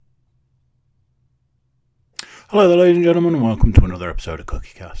Hello there, ladies and gentlemen, and welcome to another episode of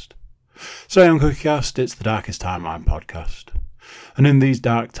CookieCast. Today on CookieCast, it's the Darkest Timeline podcast. And in these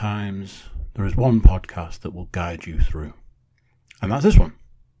dark times, there is one podcast that will guide you through. And that's this one.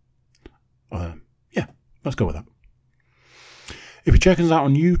 Let's go with that. If you're checking us out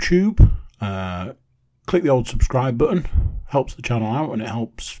on YouTube, click the old subscribe button. Helps the channel out, and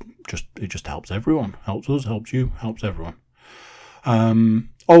it just helps everyone. Helps us, helps you, helps everyone.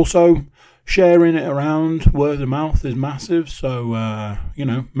 Also, sharing it around, word of mouth is massive. So,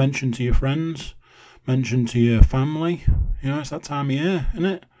 mention to your friends, mention to your family. It's that time of year, isn't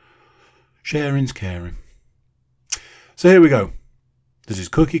it? Sharing's caring. So here we go. This is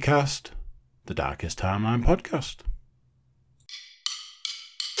CookieCast, the Darkest Timeline podcast.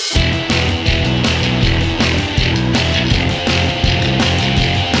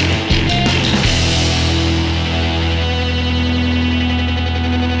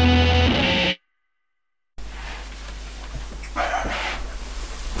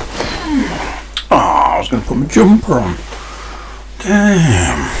 I was going to put my jumper on.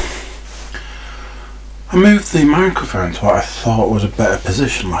 Damn. I moved the microphone to what I thought was a better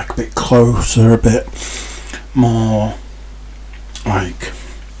position, like a bit closer, a bit more, like,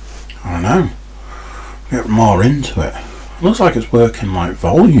 I don't know, get more into it. It looks like it's working like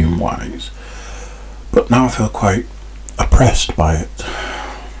volume wise, but now I feel quite oppressed by it.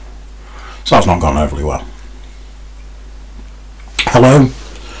 So that's not gone overly well. Hello.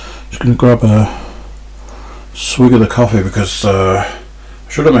 Just going to grab a swig of the coffee because I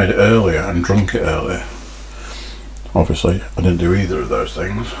should have made it earlier and drunk it earlier. Obviously, I didn't do either of those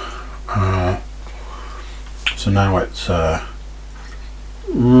things. So now it's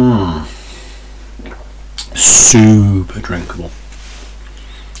super drinkable.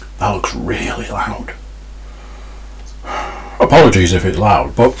 That looks really loud. Apologies if it's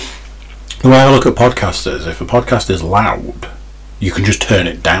loud, but the way I look at podcasts is, if a podcast is loud, you can just turn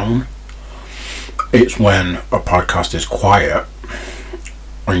it down. It's when a podcast is quiet,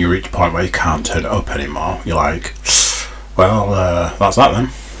 when you reach a point where you can't turn it up anymore, you're like, well, that's that then.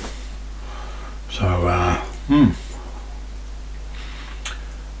 So,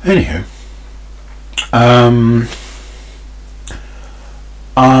 Anywho,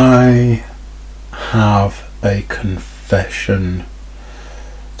 I have a confession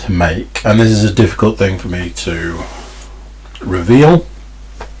to make, and this is a difficult thing for me to reveal.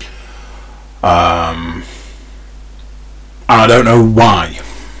 I don't know why.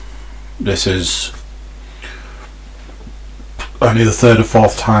 This is only the third or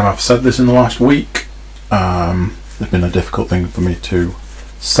fourth time I've said this in the last week. It's been a difficult thing for me to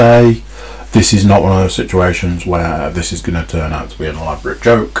say. This is not one of those situations where this is going to turn out to be an elaborate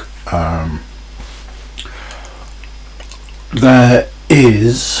joke. There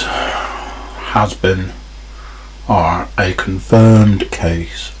has been a confirmed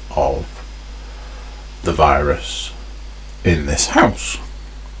case of the virus in this house.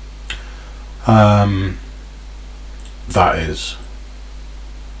 That is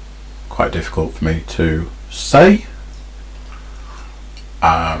quite difficult for me to say.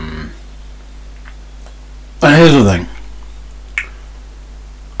 And here's the thing.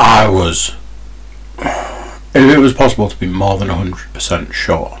 If it was possible to be more than 100%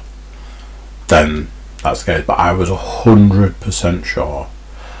 sure, then that's the case. But I was 100% sure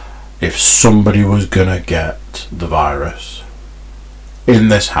if somebody was gonna get the virus in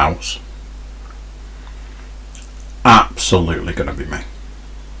this house, absolutely gonna be me.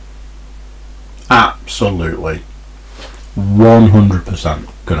 Absolutely 100%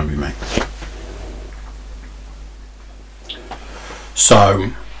 gonna be me.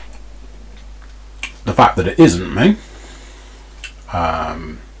 So the fact that it isn't me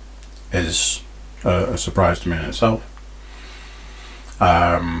is a surprise to me in itself.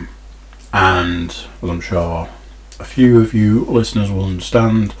 And as I'm sure a few of you listeners will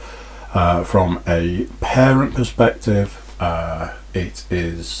understand, from a parent perspective, it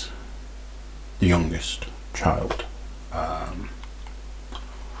is the youngest child.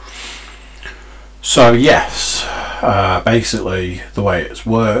 So yes, basically the way it's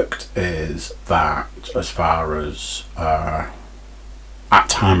worked is that as far as at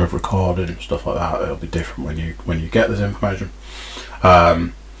time of recording and stuff like that, it'll be different when you get this information.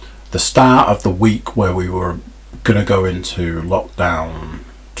 The start of the week where we were going to go into lockdown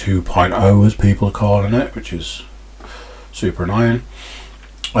 2.0, as people are calling it, which is super annoying.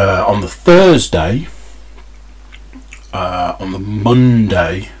 On the Thursday, on the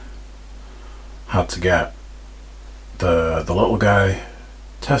Monday, had to get the little guy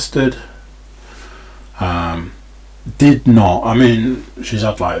tested. did not. I mean, she's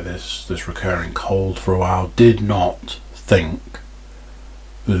had like this recurring cold for a while. Did not think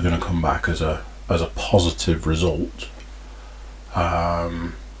it was going to come back as a positive result.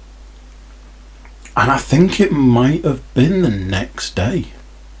 And I think it might have been the next day.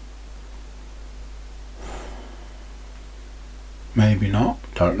 Maybe not.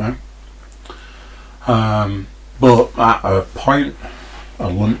 Don't know. But at a point,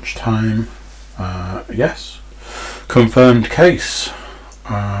 at lunchtime, yes, confirmed case.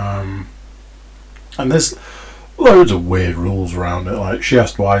 And there's loads of weird rules around it. Like, she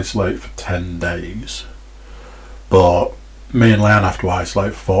has to isolate for 10 days, but me and Leanne have to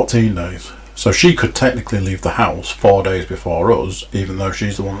isolate for 14 days. So she could technically leave the house 4 days before us, even though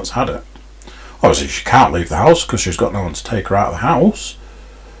she's the one that's had it. Obviously, she can't leave the house because she's got no one to take her out of the house,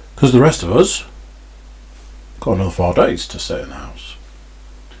 because the rest of us got another 4 days to stay in the house.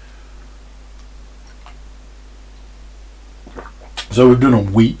 So we've done a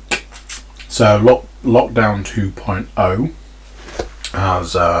week. So lockdown 2.0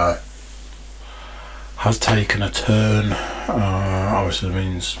 has taken a turn. Obviously, it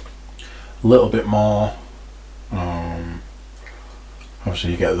means a little bit more.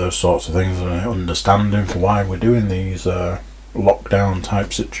 Obviously, you get those sorts of things, understanding for why we're doing these lockdown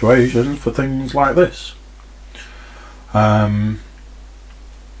type situations for things like this. But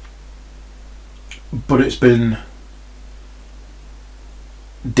it's been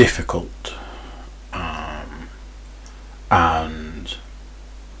difficult, and an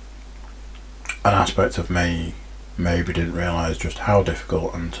aspect of me maybe didn't realise just how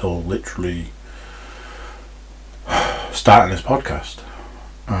difficult until literally starting this podcast.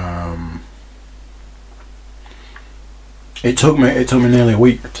 It took me nearly a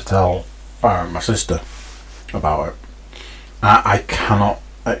week to tell my sister about it. I cannot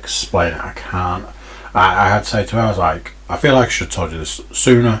explain it. I can't. I had to say to her, I was like, I feel like I should have told you this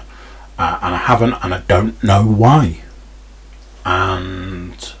sooner, and I haven't, and I don't know why.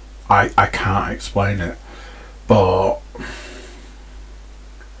 And I can't explain it. But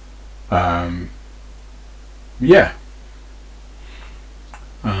yeah.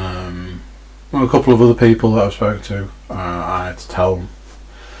 Well, a couple of other people that I've spoken to, I had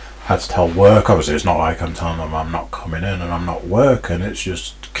to tell work. Obviously, it's not like I'm telling them I'm not coming in and I'm not working. It's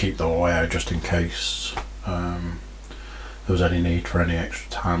just keep them away, just in case there was any need for any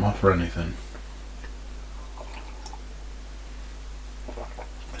extra time off or anything.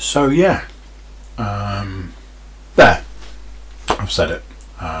 So yeah, there, I've said it,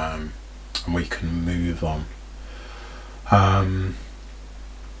 and we can move on.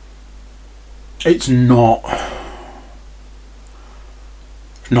 It's not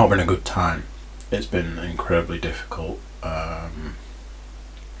been a good time. It's been incredibly difficult,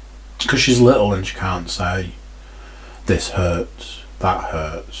 because she's little and she can't say this hurts, that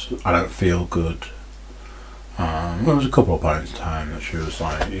hurts, I don't feel good. There was a couple of points in time that she was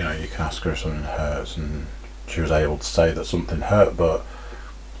like, you can ask her if something hurts, and she was able to say that something hurt, but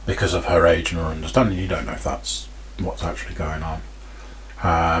because of her age and her understanding, you don't know if that's what's actually going on.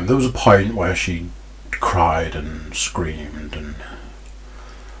 There was a point where she cried and screamed and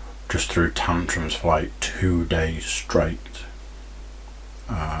just threw tantrums for like 2 days straight,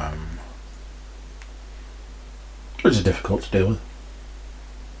 which is difficult to deal with.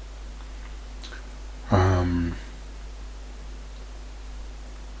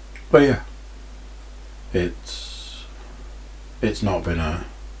 But yeah, it's not been a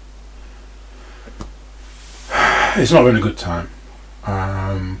good time.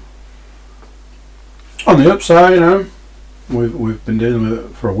 On the upside, we've been dealing with it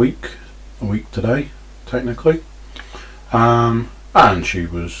for a week today, technically, and she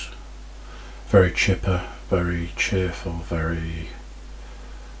was very chipper, very cheerful, very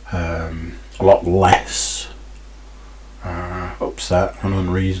a lot less upset and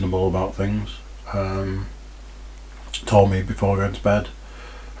unreasonable about things. Told me before going to bed,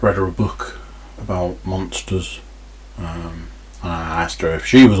 read her a book about monsters, and I asked her if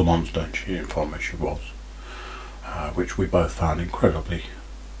she was a monster, and she informed me she was, which we both found incredibly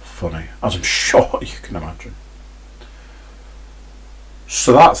funny, as I'm sure you can imagine.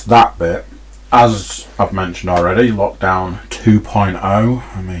 So that's that bit. As I've mentioned already, lockdown 2.0,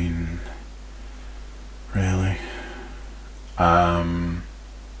 I mean, really,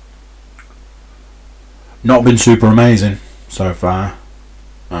 not been super amazing so far.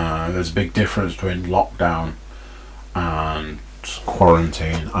 There's a big difference between lockdown and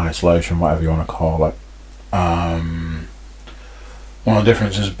quarantine, isolation, whatever you want to call it. One of the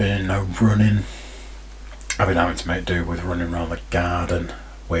differences has been no running. I've been having to make do with running around the garden,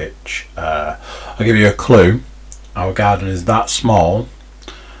 which I'll give you a clue. Our garden is that small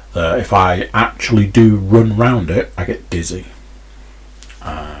that if I actually do run round it, I get dizzy.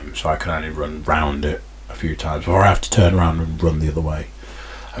 So I can only run round it a few times, or I have to turn around and run the other way.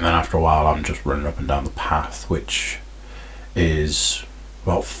 And then after a while, I'm just running up and down the path, which is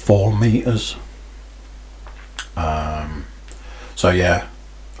about 4 meters. So yeah,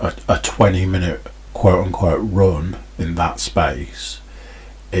 a 20-minute quote-unquote run in that space,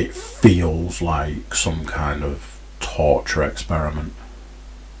 it feels like some kind of torture experiment.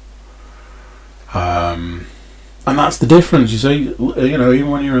 And that's the difference, you see. You know, even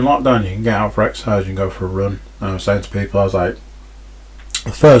when you're in lockdown, you can get out for exercise, you can go for a run. And I was saying to people, I was like,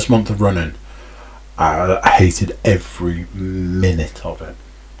 the first month of running, I hated every minute of it.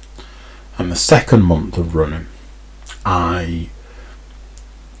 And the second month of running, I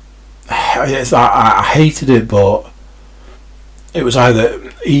hated it, but it was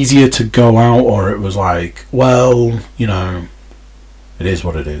either easier to go out, or it was like, well, you know, it is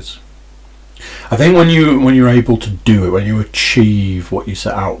what it is. I think when you're able to do it, when you achieve what you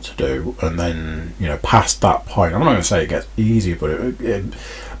set out to do, and then, you know, past that point, I'm not going to say it gets easier, but it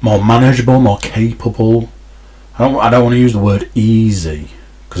more manageable, more capable. I don't want to use the word easy,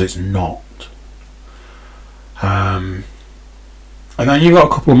 because it's not. And then you've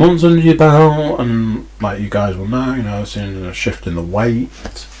got a couple of months under your belt, and like you guys will know, you know, seeing a shift in the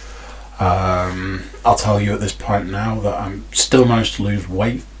weight. I'll tell you at this point now that I'm still managed to lose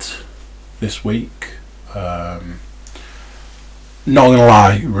weight this week. Not gonna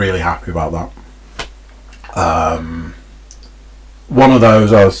lie, really happy about that. One of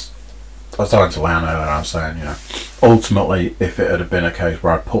those, I was talking to Leanne earlier, and I was saying, you know, ultimately, if it had been a case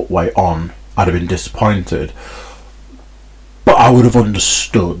where I put weight on, I'd have been disappointed, but I would have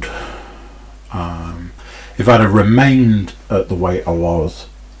understood. If I'd have remained at the weight I was,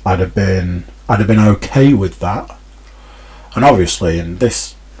 I'd have been okay with that. And obviously, in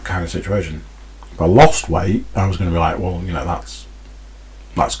this kind of situation, if I lost weight, I was going to be like, well, you know, that's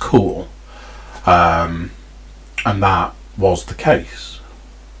cool. And that was the case.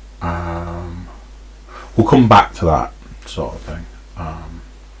 We'll come back to that sort of thing.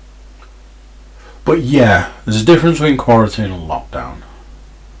 But yeah, there's a difference between quarantine and lockdown.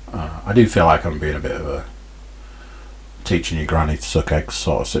 I do feel like I'm being a bit of a teaching your granny to suck eggs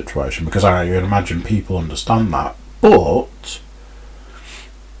sort of situation, because I can imagine people understand that, but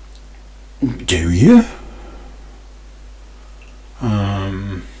do you?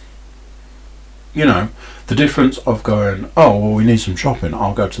 You know, the difference of going, oh, well, we need some shopping,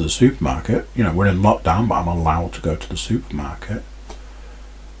 I'll go to the supermarket. You know, we're in lockdown, but I'm allowed to go to the supermarket.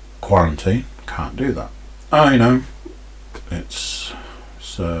 Quarantine, can't do that. Oh, you know, it's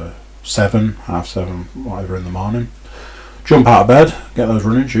 7, half 7, whatever in the morning. Jump out of bed, get those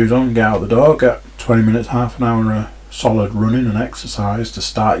running shoes on, get out the door, get 20 minutes, half an hour of solid running and exercise to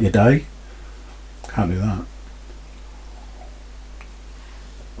start your day. Can't do that.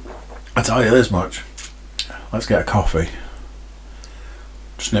 I tell you this much. Let's get a coffee.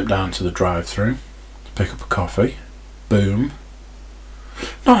 Just nip down to the drive-through, pick up a coffee. Boom.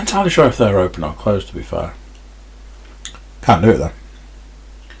 Not entirely sure if they're open or closed, to be fair. Can't do it though.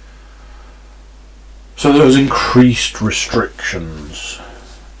 So there was increased restrictions.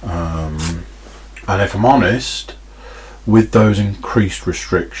 And if I'm honest, with those increased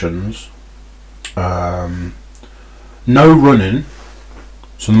restrictions, no running.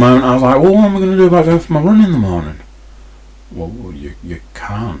 So the moment I was like, well, what am I going to do about going for my run in the morning? Well, you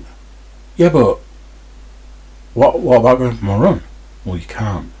can't. Yeah, but what about going for my run? Well, you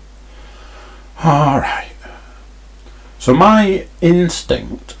can't. Alright. So my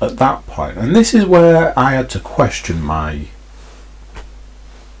instinct at that point, and this is where I had to question my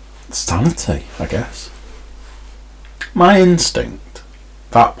sanity, I guess. My instinct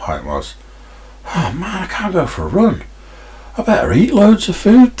at that point was, oh man, I can't go for a run. I better eat loads of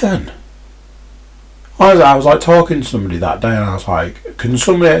food then. I was like talking to somebody that day, and I was like, can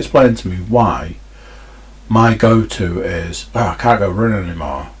somebody explain to me why my go-to is, oh, I can't go running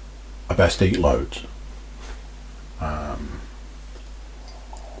anymore, I best eat loads.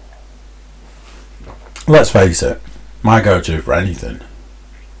 Let's face it, my go-to for anything,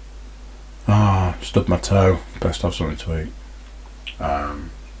 stubbed my toe, best have something to eat.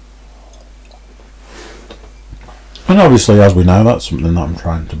 And obviously, as we know, that's something that I'm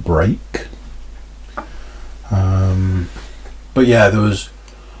trying to break. But yeah, there was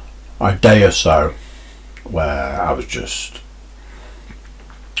a day or so where I was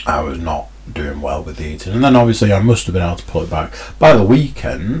not doing well with the eating, and then obviously I must have been able to pull it back by the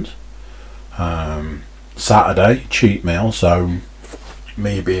weekend. Saturday cheat meal, so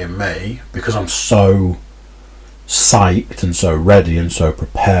me being me, because I'm so psyched and so ready and so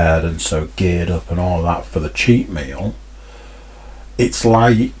prepared and so geared up and all that for the cheat meal, it's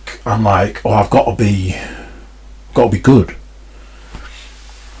like I'm like, oh, I've got to be good.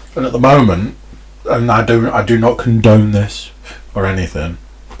 And at the moment, and I do not condone this or anything,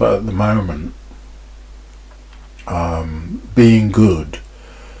 but at the moment, being good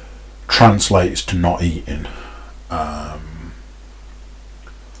translates to not eating.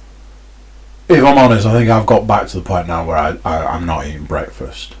 If I'm honest, I think I've got back to the point now where I'm not eating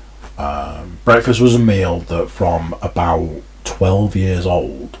breakfast. Breakfast was a meal that from about 12 years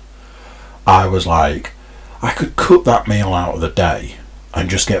old, I was like, I could cut that meal out of the day and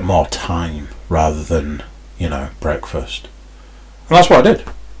just get more time rather than, breakfast. And that's what I did.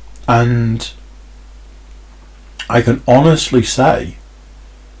 And I can honestly say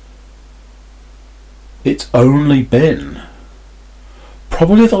it's only been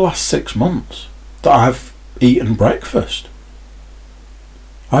probably the last 6 months that I've eaten breakfast.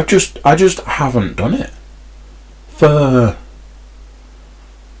 I just haven't done it for,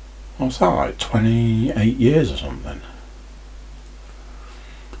 what's that, like 28 years or something.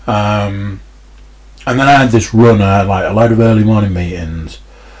 And then I had this run, I had like a load of early morning meetings,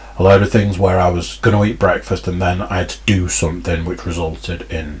 a load of things where I was going to eat breakfast, and then I had to do something which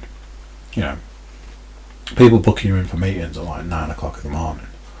resulted in, people booking you in for meetings at like 9 o'clock in the morning.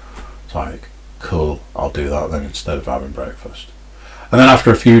 It's like, cool, I'll do that then instead of having breakfast. And then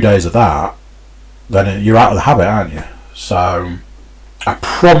after a few days of that, then you're out of the habit, aren't you? So I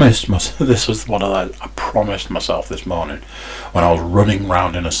promised myself, this was one of those, I promised myself this morning when I was running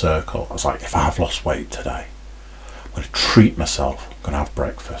round in a circle, I was like, if I've lost weight today, I'm going to treat myself, I'm going to have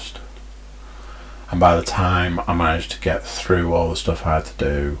breakfast. And by the time I managed to get through all the stuff I had to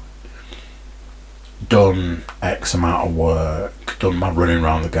do, done X amount of work, done my running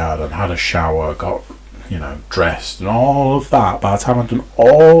around the garden, had a shower, got, dressed and all of that, by the time I'd done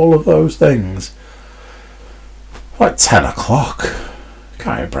all of those things, like 10 o'clock.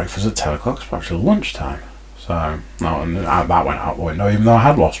 Can't eat breakfast at 10 o'clock, it's actually lunchtime. So, no, and that went out the window, even though I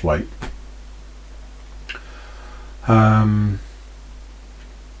had lost weight.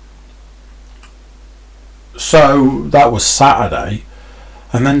 So, that was Saturday.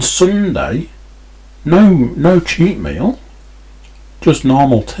 And then Sunday, no cheat meal, just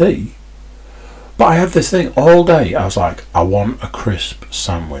normal tea. But I had this thing all day, I was like, I want a crisp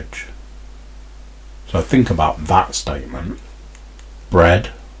sandwich. So think about that statement.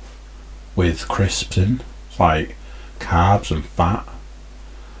 Bread with crisps in. It's like carbs and fat.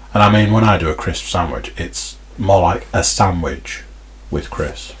 And I mean, when I do a crisp sandwich, it's more like a sandwich with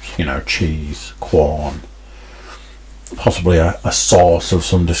crisps. Cheese, corn, possibly a sauce of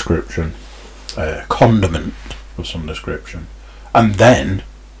some description, a condiment of some description, and then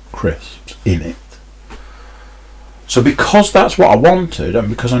crisps in it. So because that's what I wanted, and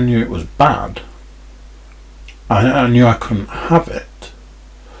because I knew it was bad, I knew I couldn't have it.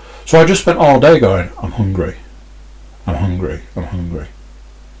 So I just spent all day going, I'm hungry, I'm hungry, I'm hungry.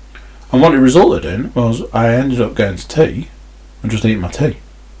 And what it resulted in was I ended up getting to tea and just eating my tea.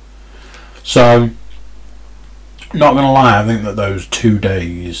 So, not going to lie, I think that those 2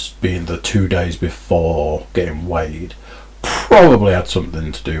 days, being the 2 days before getting weighed, probably had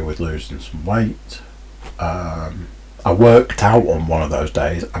something to do with losing some weight. I worked out on one of those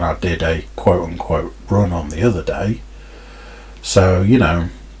days, and I did a quote-unquote run on the other day. So, you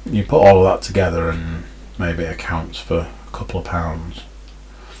put all of that together and maybe it accounts for a couple of pounds.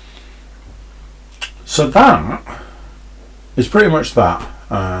 So that is pretty much that.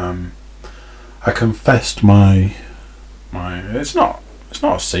 I confessed my it's not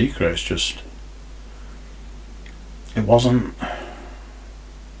a secret, it's just it wasn't.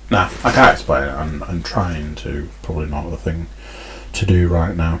 Nah, I can't explain it. I'm trying to. Probably not the thing to do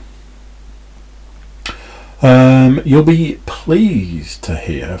right now. You'll be pleased to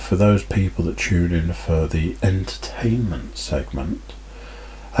hear, for those people that tune in for the entertainment segment,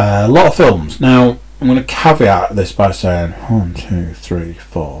 a lot of films. Now, I'm going to caveat this by saying 1, 2, 3,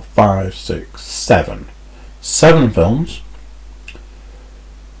 4, 5, 6, 7. 7 films.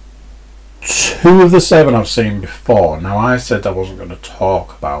 2 of the 7 I've seen before. Now, I said I wasn't going to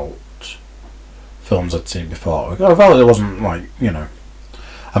talk about films I'd seen before. I felt there wasn't,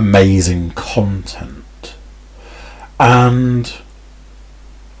 amazing content. And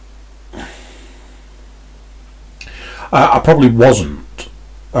I probably wasn't.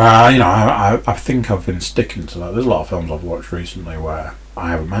 I think I've been sticking to that. There's a lot of films I've watched recently where I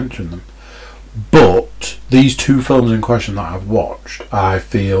haven't mentioned them. But these 2 films in question that I've watched, I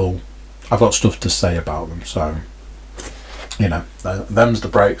feel I've got stuff to say about them, so them's the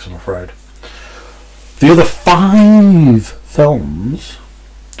breaks, I'm afraid. The other 5 films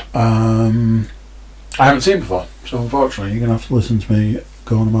I haven't seen before, so unfortunately you're going to have to listen to me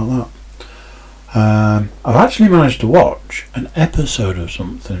go on about that. I've actually managed to watch an episode of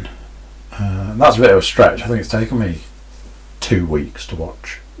something. That's a bit of a stretch. I think it's taken me 2 weeks to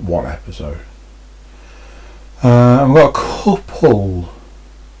watch one episode. I've got a couple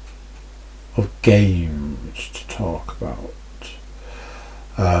of games to talk about.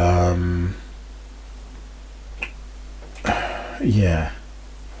 Yeah.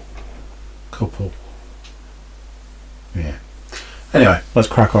 Couple. Yeah. Anyway, let's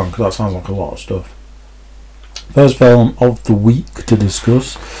crack on, because that sounds like a lot of stuff. First film of the week to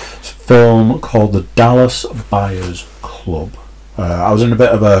discuss is a film called The Dallas Buyers Club. I was in a bit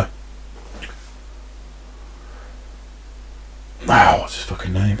of a... what's his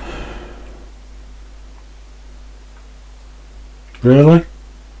fucking name? Really?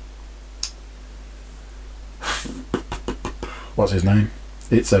 What's his name?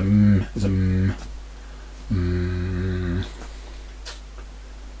 It's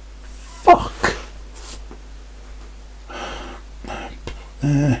fuck.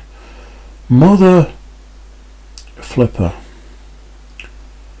 Mother flipper.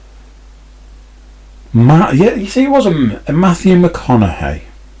 Yeah, you see, it was a Matthew McConaughey.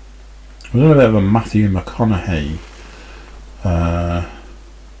 It was a bit of a Matthew McConaughey.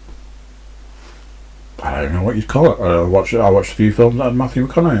 I don't know what you'd call it. I watched a few films that had Matthew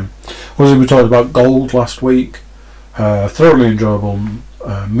McConaughey. Obviously, we talked about Gold last week. Thoroughly enjoyable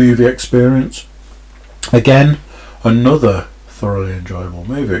movie experience. Again, another thoroughly enjoyable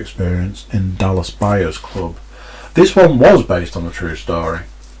movie experience in Dallas Buyers Club. This one was based on a true story.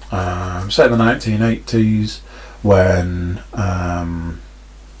 Set in the 1980s, when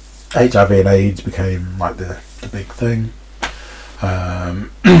HIV and AIDS became like the big thing.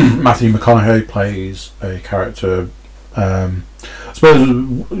 Matthew McConaughey plays a character, I suppose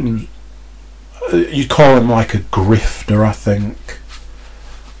you'd call him like a grifter, I think.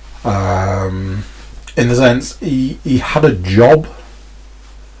 In the sense, he had a job,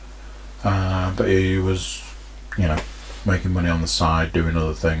 but he was, making money on the side, doing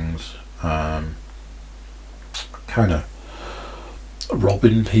other things, kind of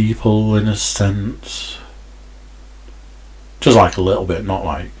robbing people in a sense. Just like a little bit, not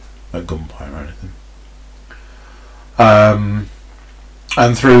like at gunpoint or anything.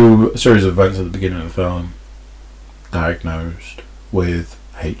 And through a series of events at the beginning of the film, diagnosed with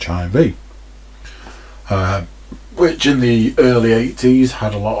HIV, which in the early 80s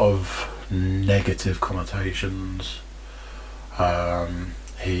had a lot of negative connotations.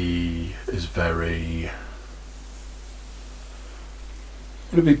 He is very,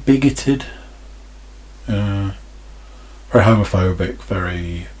 would it be bigoted? Very homophobic,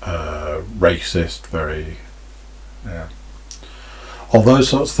 very racist, very, all those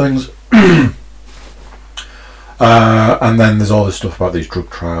sorts of things. And then there's all this stuff about these drug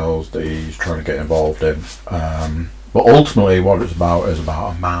trials that he's trying to get involved in. But ultimately what it's about is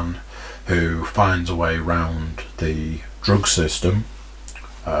about a man who finds a way around the drug system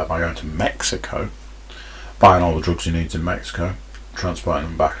by going to Mexico, buying all the drugs he needs in Mexico, transporting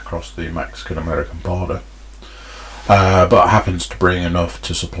them back across the Mexican-American border. But happens to bring enough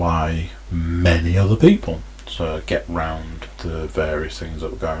to supply many other people to get round the various things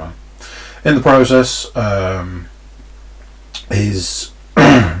that were going on. In the process, his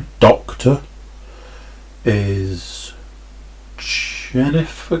doctor is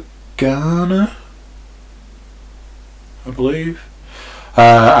Jennifer Garner, I believe,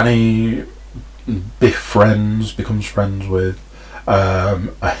 and he becomes friends with a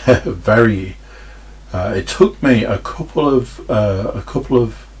very. It took me a couple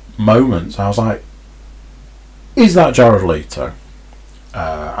of moments. I was like, "Is that Jared Leto?"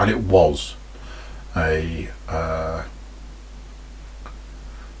 And it was a.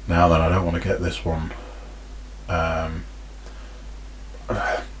 Now then, I don't want to get this one.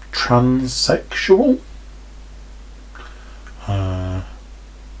 Transsexual.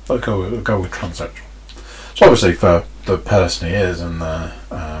 I'll go with transsexual. So obviously, for the person he is and the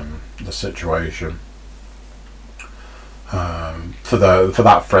situation. For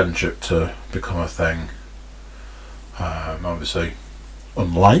that friendship to become a thing, obviously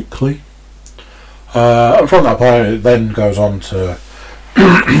unlikely. And from that point, it then goes on to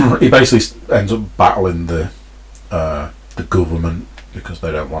he basically ends up battling the government because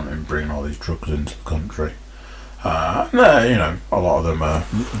they don't want him bringing all these drugs into the country. A lot of them are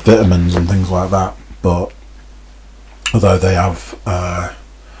vitamins and things like that, but although they have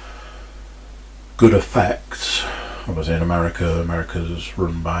good effects, obviously in America's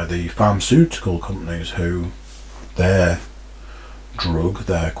run by the pharmaceutical companies who their drug,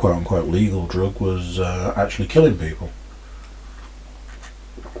 their quote-unquote legal drug, was actually killing people.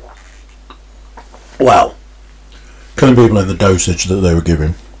 Well, killing people in the dosage that they were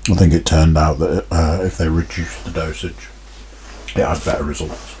giving. I think it turned out that if they reduced the dosage, it had better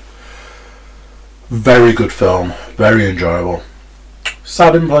results. Very good film, very enjoyable.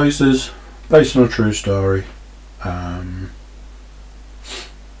 Sad in places, based on a true story.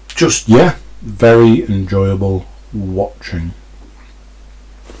 Just, yeah, very enjoyable watching.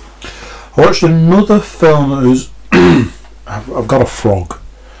 I watched another film that was I've got a frog,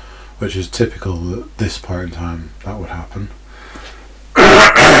 which is typical at this point in time that would happen.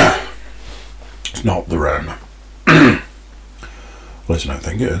 It's not the Rona. At least I don't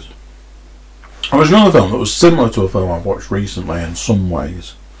think it is. I watched another film that was similar to a film I've watched recently in some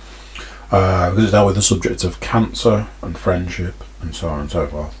ways, because it dealt with the subjects of cancer and friendship and so on and so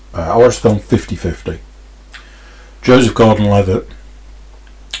forth. I watched the film 50-50. Joseph Gordon-Levitt,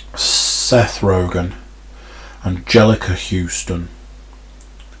 Seth Rogen, Angelica Houston.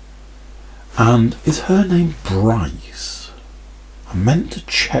 And is her name Bryce? I meant to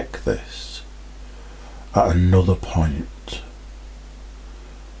check this at another point.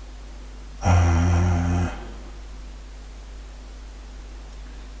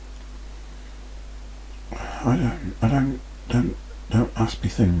 Don't ask me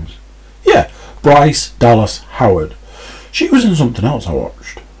things. Yeah, Bryce Dallas Howard. She was in something else I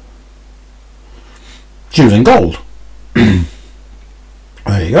watched. She was in Gold. There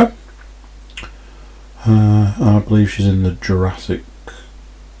you go. I believe she's in the Jurassic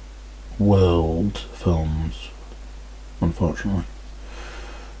World films, unfortunately.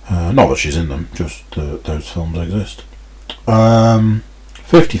 Not that she's in them, just those films exist.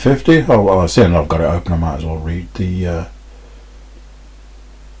 50-50. Oh, well, I see, and I've got it open. I might as well read the.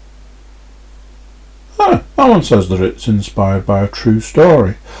 That one says that it's inspired by a true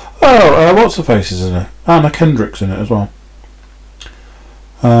story. Oh, what's the faces in it? Anna Kendrick's in it as well.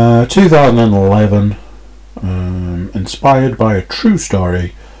 2011. Inspired by a true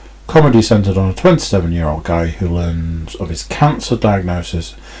story. Comedy centred on a 27-year-old guy who learns of his cancer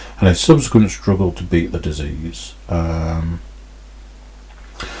diagnosis and his subsequent struggle to beat the disease.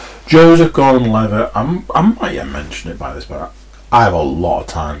 Joseph Gordon-Levitt, I might have mentioned it by this, but I have a lot of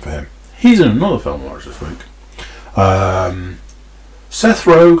time for him. He's in another film I watched this week. Seth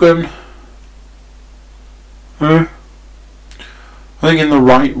Rogen, I think in the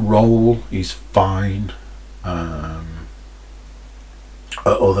right role he's fine. At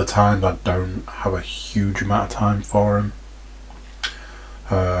other times I don't have a huge amount of time for him.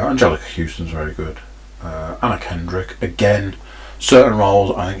 Angelica Houston's very good. Anna Kendrick, again, certain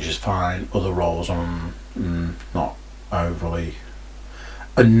roles I think she's fine, other roles I'm not overly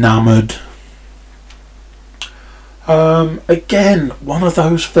enamoured. Again, one of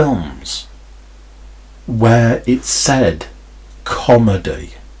those films where it said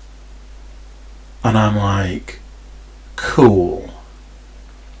comedy and I'm like, cool.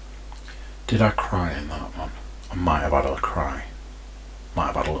 Did I cry in that one? I might have had a cry. Might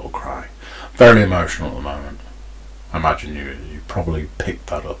have had a little cry. Very emotional at the moment. I imagine you probably picked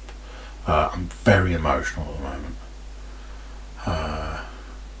that up. I'm very emotional at the moment.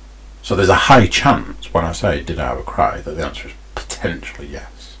 So there's a high chance when I say did I have a cry that the answer is potentially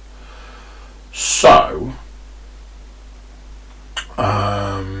yes. So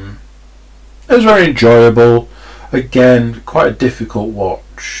it was very enjoyable. Again, quite a difficult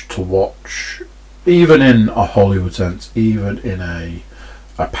watch to watch, even in a Hollywood sense, even in a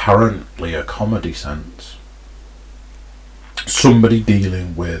apparently a comedy sense. Somebody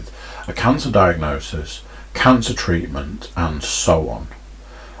dealing with a cancer diagnosis, cancer treatment, and so on.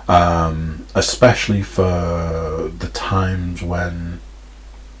 Especially for the times when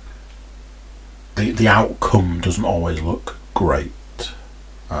the outcome doesn't always look great.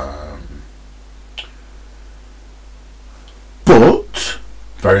 But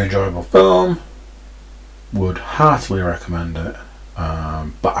very enjoyable film. Would heartily recommend it.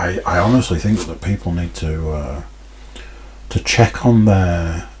 But I honestly think that people need to check on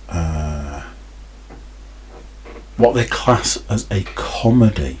their what they class as a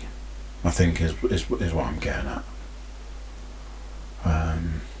comedy. I think is what I'm getting at.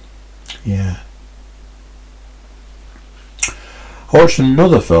 Yeah. I watched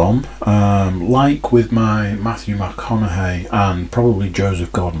another film, like with my Matthew McConaughey and probably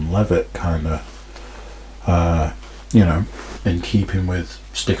Joseph Gordon-Levitt kind of, in keeping with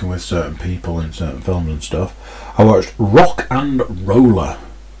sticking with certain people in certain films and stuff. I watched Rock and Roller,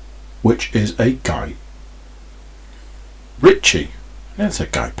 which is a guy Ritchie. I didn't say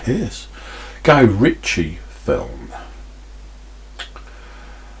Guy Pearce. Guy Ritchie film.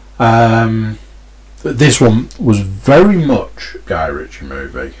 This one was very much a Guy Ritchie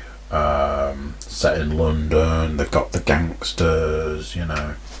movie. Set in London. They've got the gangsters, you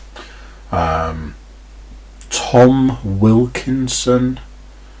know. Tom Wilkinson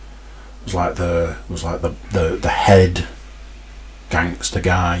was like the head gangster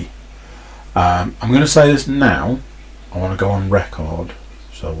guy. I'm going to say this now. I want to go on record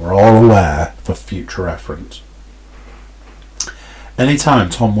so we're all aware for future reference. Anytime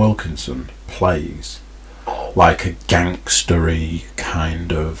Tom Wilkinson plays like a gangstery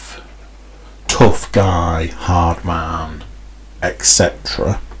kind of tough guy, hard man,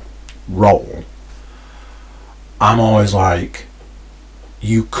 etc. role, I'm always like,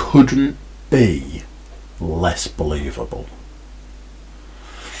 you couldn't be less believable.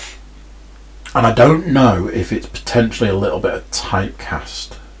 And I don't know if it's potentially a little bit of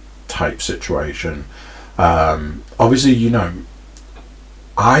typecast type situation. Obviously, you know,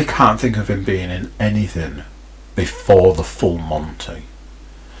 I can't think of him being in anything before the Full Monty.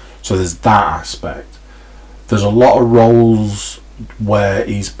 So there's that aspect. There's a lot of roles where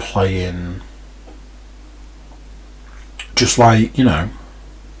he's playing just like, you know,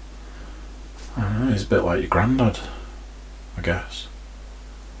 I don't know, he's a bit like your granddad, I guess.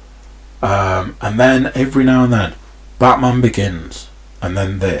 And then every now and then, Batman Begins, and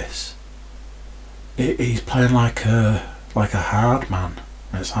then this. He's playing like a hard man.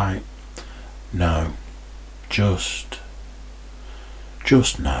 And it's like, no, just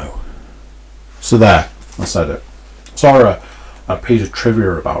no. So there, I said it. Saw a piece of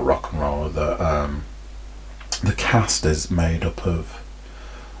trivia about Rock and Roller that the cast is made up of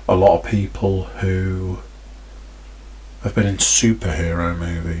a lot of people who have been in superhero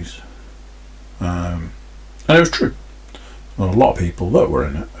movies. And it was true. Well, a lot of people that were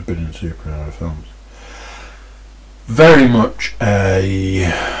in it have been in superhero films. Very much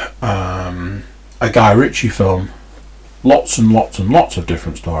a Guy Ritchie film. Lots and lots and lots of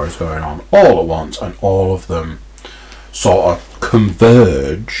different stories going on all at once, and all of them sort of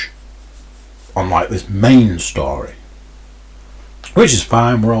converge on like this main story, which is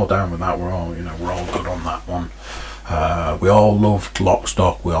fine. We're all down with that. We're all good on that one. We all loved Lock,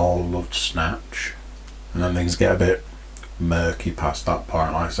 Stock. We all loved Snatch, and then things get a bit murky past that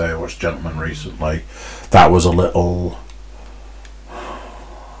point. Like I say, I watched Gentleman recently. That was a little.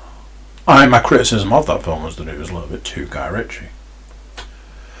 My criticism of that film was that it was a little bit too Guy Ritchie.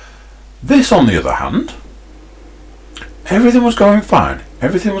 This, on the other hand, everything was going fine.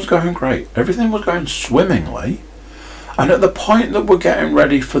 Everything was going great. Everything was going swimmingly. And at the point that we're getting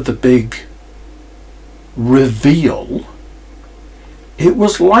ready for the big reveal, it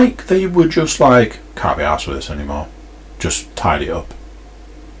was like they were just like, can't be arsed with this anymore. Just tidy it up.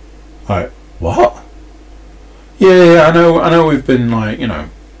 Like, what? Yeah, I know we've been like, you know,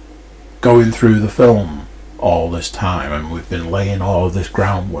 going through the film all this time, and we've been laying all of this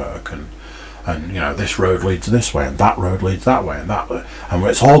groundwork, and you know, this road leads this way and that road leads that way and that way, and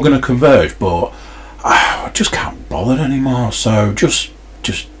it's all going to converge, but I just can't bother anymore, so just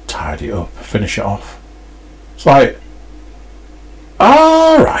tidy it up, finish it off. It's like,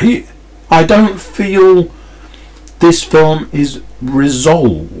 alright, I don't feel this film is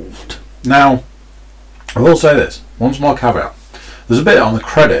resolved. Now, I will say this, one small caveat. There's a bit on the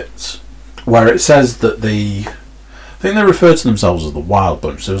credits where it says that I think they refer to themselves as the Wild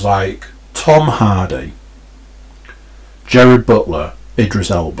Bunch. So it was like Tom Hardy, Gerard Butler, Idris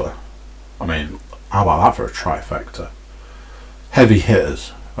Elba. I mean, how about that for a trifecta? Heavy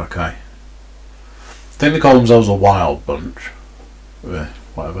hitters, okay. I think they call themselves a Wild Bunch.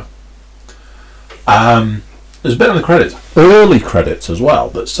 Whatever. There's a bit on the credits, early credits as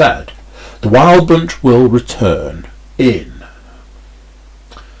well, that said the Wild Bunch will return in.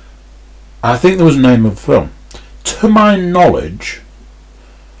 I think there was a name of the film. To my knowledge,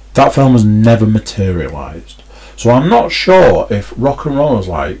 that film has never materialised. So I'm not sure if Rock and Roll is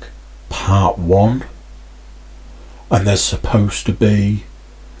like part 1 and there's supposed to be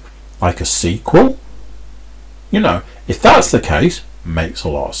like a sequel. You know, if that's the case, makes a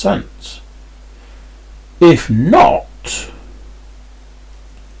lot of sense. If not,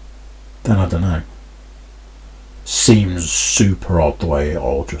 then I don't know. Seems super odd the way it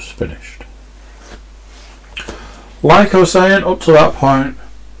all just finished. Like I was saying, up to that point,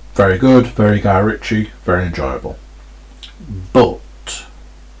 very good, very Guy Ritchie, very enjoyable. But,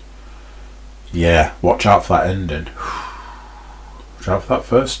 yeah, watch out for that ending. Watch out for that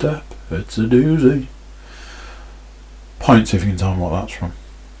first step. It's a doozy. Points if you can tell me what that's from.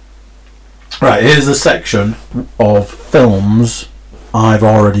 Right, here's a section of films I've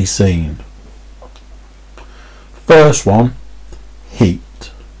already seen. First one,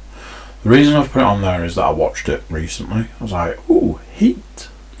 Heat. The reason I've put it on there is that I watched it recently. I was like, ooh, Heat.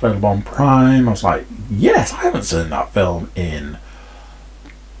 Available on Prime. I was like, yes, I haven't seen that film in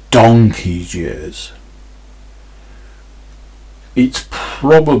donkey's years. It's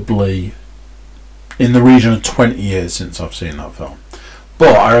probably in the region of 20 years since I've seen that film.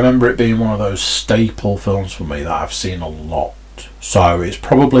 But I remember it being one of those staple films for me that I've seen a lot. So it's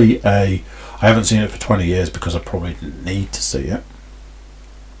probably I haven't seen it for 20 years because I probably didn't need to see it.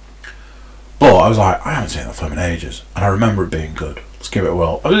 But I was like, I haven't seen that film in ages. And I remember it being good. Let's give it a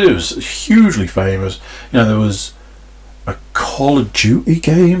whirl. I mean, it was hugely famous. You know, there was a Call of Duty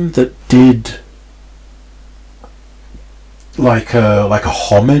game that did like a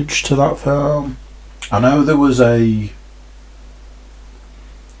homage to that film. I know there was I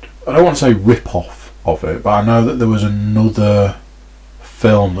don't want to say rip-off of it, but I know that there was another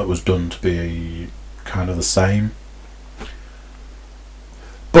film that was done to be kind of the same.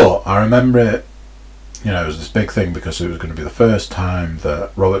 But I remember it, you know, it was this big thing because it was going to be the first time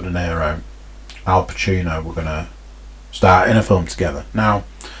that Robert De Niro, Al Pacino were going to start in a film together. Now,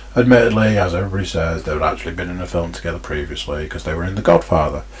 admittedly, as everybody says, they had actually been in a film together previously because they were in The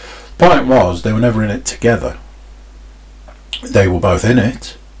Godfather. The point was, they were never in it together. They were both in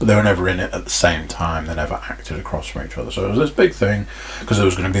it, but they were never in it at the same time. They never acted across from each other. So it was this big thing because there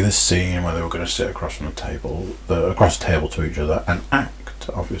was going to be this scene where they were going to sit across from across the table to each other and act.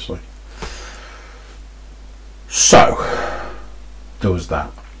 Obviously. So there was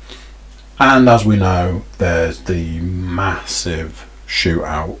that. And as we know, there's the massive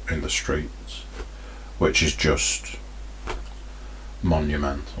shootout in the streets, which is just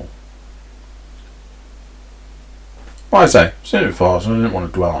monumental. Like I say, I've seen it before, so I didn't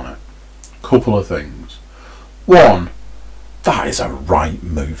want to dwell on it. Couple of things. One, that is a right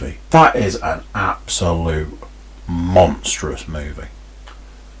movie. That is an absolute monstrous movie.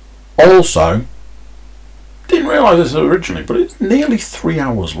 Also, didn't realise this originally, but it's nearly 3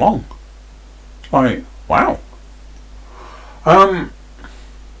 hours long. Like, wow. My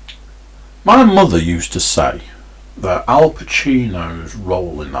mother used to say that Al Pacino's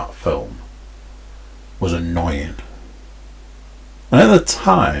role in that film was annoying. And at the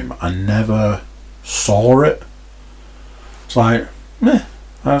time, I never saw it. It's like, meh,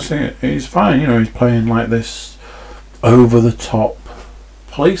 I think he's fine, you know, he's playing like this over-the-top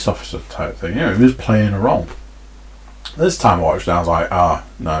police officer type thing, you know, he was playing a role. This time I watched it, I was like,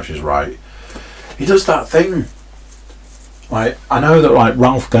 no, she's right. He does that thing. Like, I know that like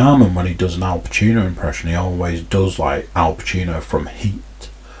Ralph Garman, when he does an Al Pacino impression, he always does like Al Pacino from Heat.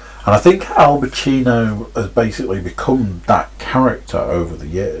 And I think Al Pacino has basically become that character over the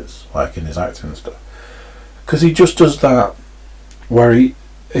years, like in his acting and stuff. Because he just does that where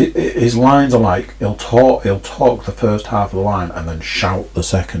his lines are like he'll talk the first half of the line and then shout the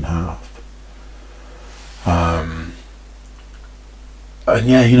second half. And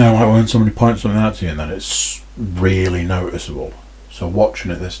yeah, you know, like when somebody points something out to you and then it's really noticeable. So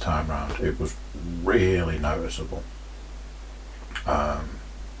watching it this time round, it was really noticeable.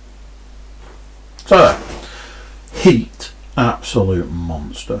 So Heat, absolute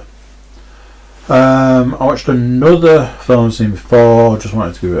monster. I watched another film I've seen before. Just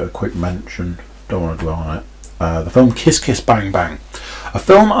wanted to give it a quick mention. Don't want to dwell on it. The film Kiss Kiss Bang Bang. A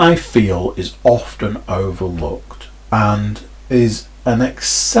film I feel is often overlooked and is an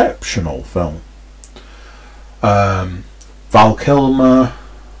exceptional film. Val Kilmer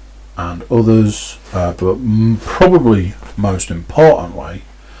and others, but probably most importantly,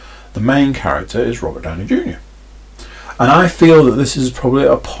 the main character is Robert Downey Jr. And I feel that this is probably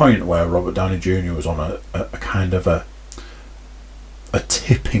a point where Robert Downey Jr. was on a kind of a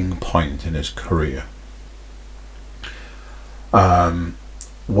tipping point in his career.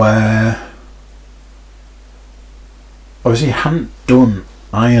 Where obviously he hadn't done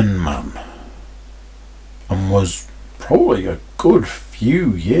Iron Man and was probably a good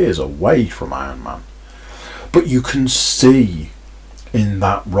few years away from Iron Man. But you can see in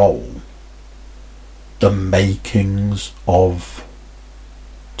that role the makings of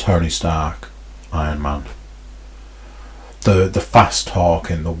Tony Stark, Iron Man. The fast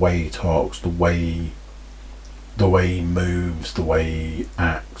talking, the way he talks, the way he moves, the way he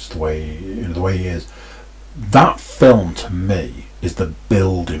acts, the way he is. That film to me is the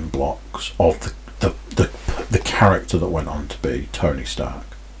building blocks of the character that went on to be Tony Stark.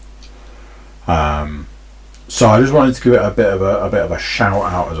 So I just wanted to give it a bit of a shout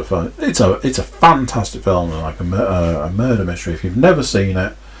out as a film. It's a fantastic film, like a murder mystery. If you've never seen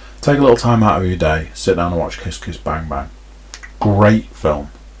it, take a little time out of your day, sit down and watch Kiss Kiss Bang Bang. Great film,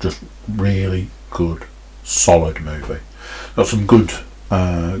 just really good, solid movie. Got some good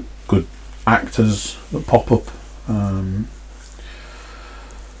actors that pop up.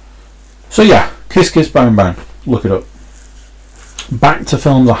 So yeah, Kiss Kiss Bang Bang, look it up. Back to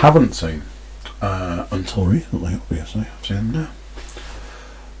films I haven't seen until recently, obviously. I've seen them now.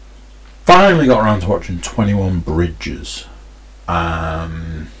 Finally got around to watching 21 Bridges. A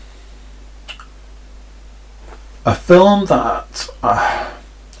film that I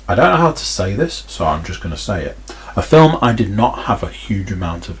don't know how to say this, so I'm just going to say it. A film I did not have a huge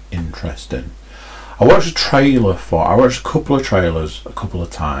amount of interest in. I watched a couple of trailers a couple of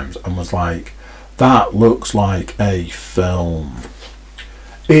times and was like, that looks like a film.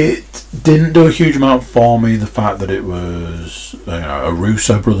 It didn't do a huge amount for me. The fact that it was, a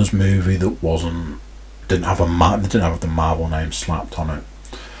Russo brothers movie that didn't have the Marvel name slapped on it.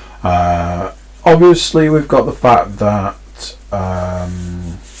 Obviously, we've got the fact that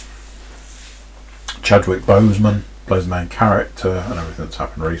Chadwick Boseman plays the main character and everything that's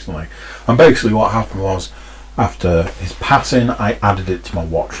happened recently. And basically, what happened was, after his passing, I added it to my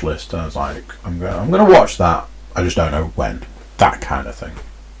watch list, and I was like, I'm going to watch that. I just don't know when. That kind of thing.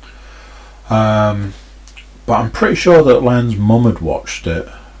 But I'm pretty sure that Len's mum had watched it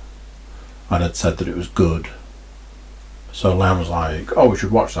and had said that it was good. So Len was like, oh, we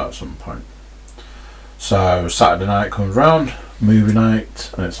should watch that at some point. So Saturday night comes round, movie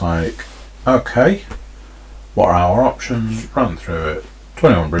night, and it's like, okay, what are our options? Ran through it.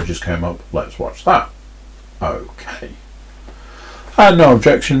 21 Bridges came up, let's watch that. Okay. I had no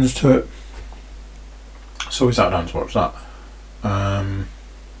objections to it. So we sat down to watch that. A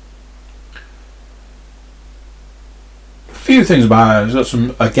few things about it. It's got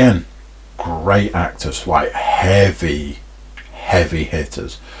some, again, great actors, like heavy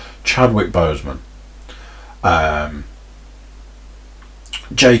hitters. Chadwick Boseman,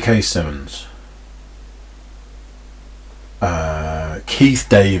 J.K. Simmons, Keith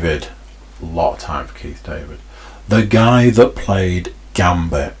David, a lot of time for Keith David. The guy that played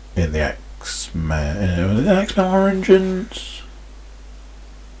Gambit in the X-Men Origins?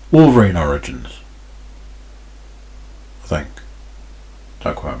 Wolverine Origins, I think.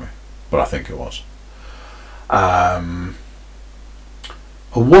 Don't quote me, but I think it was. A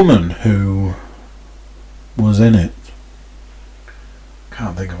woman who was in it.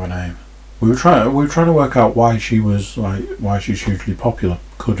 Can't think of her name. We were trying to work out why she's hugely popular.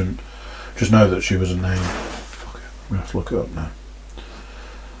 Couldn't. Just know that she was a name. Fuck it. I'm gonna have to look it up now.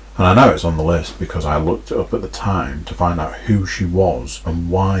 And I know it's on the list because I looked it up at the time to find out who she was and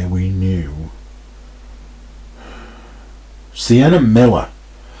why we knew. Sienna Miller.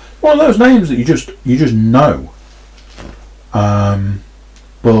 One of those names that you just know.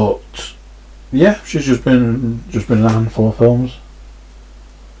 But yeah, she's just been in a handful of films.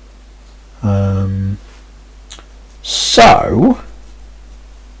 So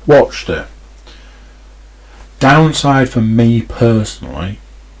watched it. Downside for me personally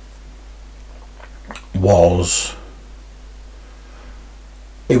was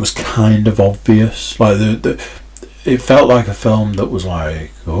it was kind of obvious. Like it felt like a film that was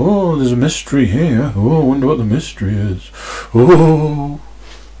like, oh, there's a mystery here. Oh, I wonder what the mystery is. Oh,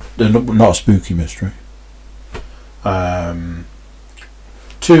 not a spooky mystery.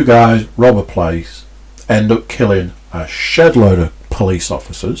 Two guys rob a place, end up killing a shed load of police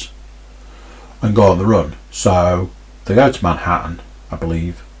officers, and go on the run. So they go to Manhattan, I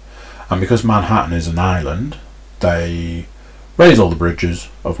believe, and because Manhattan is an island, they raise all the bridges,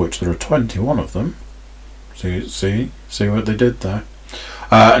 of which there are 21 of them. See what they did there,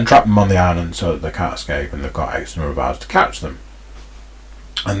 and trap them on the island so that they can't escape, and they've got X number of hours to catch them.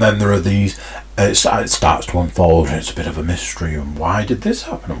 And then there are these. It starts to unfold, and it's a bit of a mystery. And why did this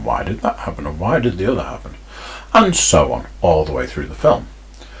happen? And why did that happen? And why did the other happen? And so on, all the way through the film.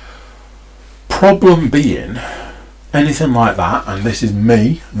 Problem being, anything like that, and this is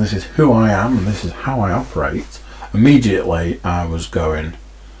me, and this is who I am, and this is how I operate. Immediately, I was going,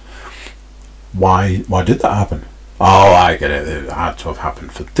 why did that happen? Oh, I get it. It had to have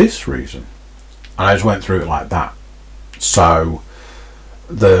happened for this reason. And I just went through it like that. So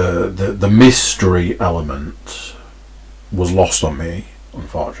the mystery element was lost on me,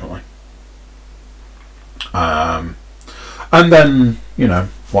 unfortunately. And then,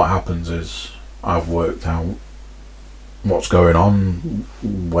 what happens is I've worked out what's going on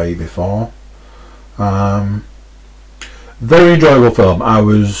way before. Very enjoyable film. I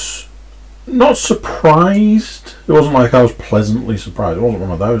was not surprised. It wasn't like I was pleasantly surprised. It wasn't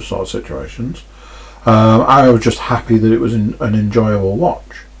one of those sort of situations. I was just happy that it was an enjoyable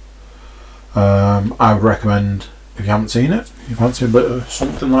watch. I would recommend, if you haven't seen it, if you fancy a bit of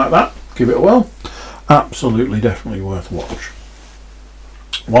something like that, give it a whirl. Absolutely, definitely worth a watch.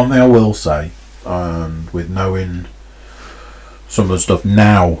 One thing I will say, and with knowing some of the stuff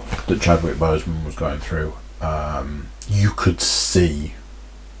now that Chadwick Boseman was going through, you could see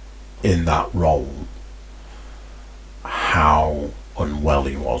in that role how unwell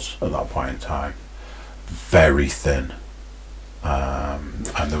he was at that point in time. Very thin.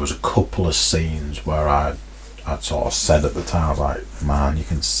 And there was a couple of scenes where I'd sort of said at the time, I was like, man, you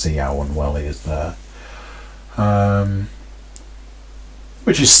can see how unwell he is there.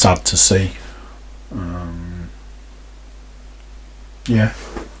 Which is sad to see. Yeah.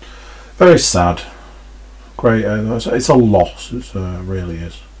 Very sad. Great. It's a loss. It really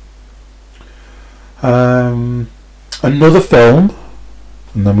is. Another film,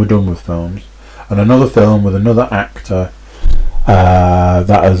 and then we're done with films. And another film with another actor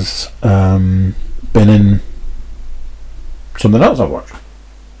that has been in something else I've watched.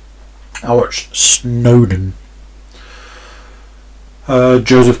 I watched Snowden.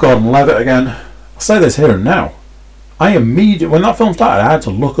 Joseph Gordon-Levitt again. I'll say this here and now. I immediately, when that film started, I had to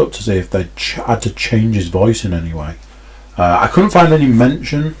look up to see if they had to change his voice in any way. I couldn't find any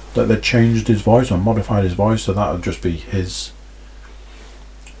mention that they'd changed his voice or modified his voice, so that would just be his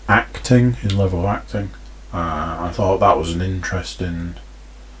acting, his level of acting. I thought that was an interesting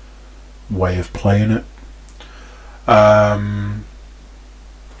way of playing it.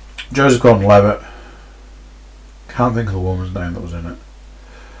 Joseph Gordon-Levitt. Can't think of the woman's name that was in it.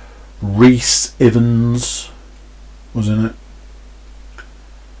 Reese Evans was in it.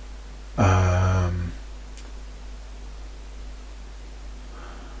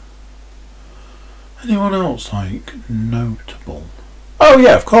 Anyone else like notable? Oh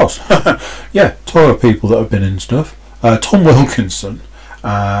yeah, of course. Yeah, Torah people that have been in stuff. Tom Wilkinson,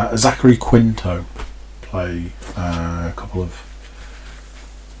 Zachary Quinto play a couple of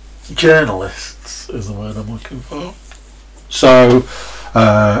journalists, is the word I'm looking for. So,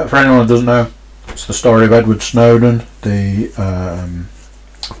 for anyone who doesn't know, it's the story of Edward Snowden, the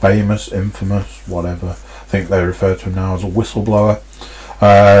famous, infamous, whatever. I think they refer to him now as a whistleblower.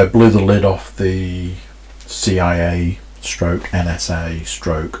 Blew the lid off the CIA stroke NSA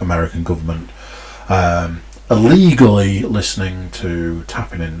stroke American government, illegally listening to,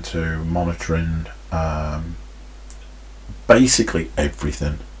 tapping into, monitoring basically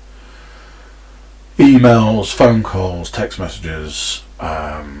everything. Emails, phone calls, text messages,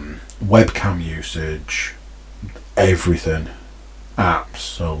 webcam usage, everything.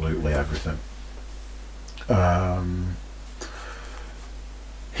 Absolutely everything.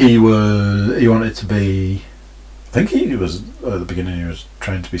 He wanted to be, I think he was, at the beginning he was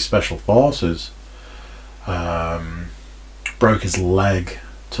trained to be Special Forces. Broke his leg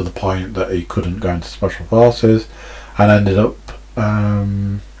to the point that he couldn't go into Special Forces, and ended up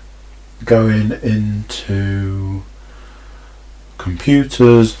going into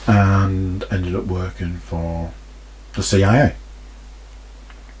computers and ended up working for the CIA.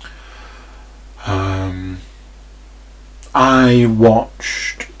 I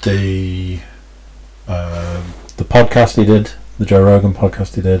watched the podcast he did, the Joe Rogan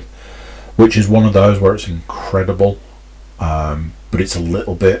podcast he did, which is one of those where it's incredible, but it's a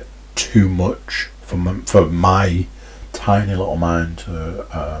little bit too much for my tiny little mind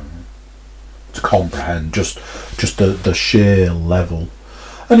to comprehend. Just the sheer level,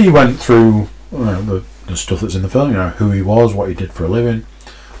 and he went through the stuff that's in the film. Who he was, what he did for a living.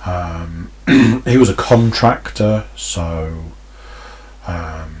 He was a contractor, so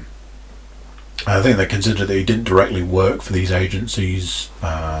I think they considered that he didn't directly work for these agencies.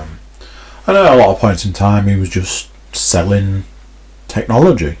 I know at a lot of points in time he was just selling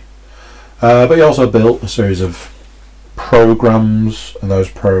technology, but he also built a series of programs, and those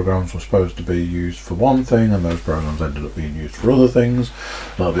programs were supposed to be used for one thing, and those programs ended up being used for other things,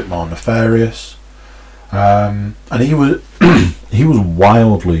 a little bit more nefarious. And he was he was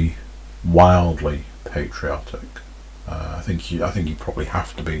wildly patriotic. I think you probably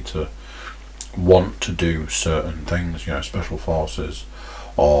have to be to want to do certain things, Special Forces,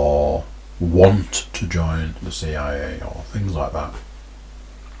 or want to join the CIA or things like that.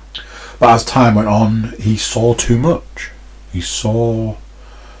 But as time went on, he saw too much. He saw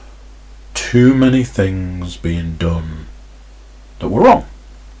too many things being done that were wrong.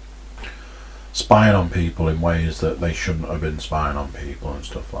 Spying on people in ways that they shouldn't have been spying on people and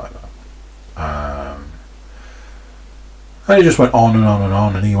stuff like that. And it just went on and on and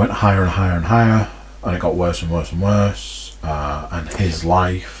on, and he went higher and higher and higher, and it got worse and worse and worse, and his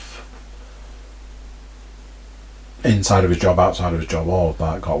life inside of his job, outside of his job, all of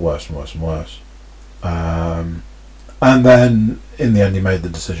that got worse and worse and worse. And then in the end he made the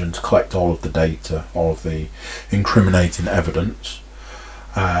decision to collect all of the data, all of the incriminating evidence,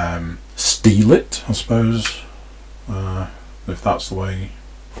 steal it, I suppose, if that's the way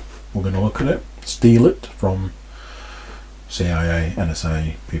we're going to look at it. Steal it from CIA,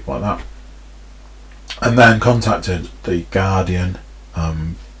 NSA, people like that. And then contacted the Guardian,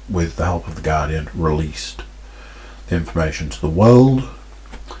 with the help of the Guardian, released the information to the world.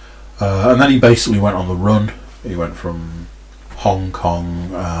 And then he basically went on the run. He went from Hong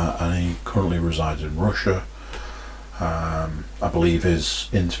Kong, and he currently resides in Russia. I believe his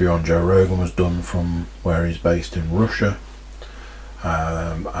interview on Joe Rogan was done from where he's based in Russia.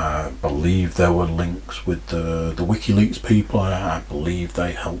 I believe there were links with the WikiLeaks people. I believe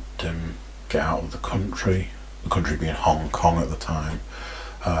they helped him get out of the country being Hong Kong at the time.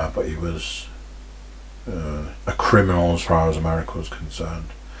 But he was a criminal as far as America was concerned.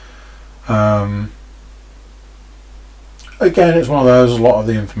 Again, it's one of those, a lot of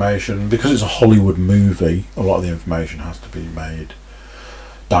the information, because it's a Hollywood movie, a lot of the information has to be made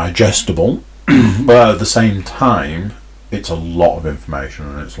digestible, but at the same time, it's a lot of information,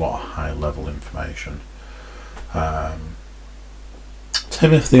 and it's a lot of high-level information.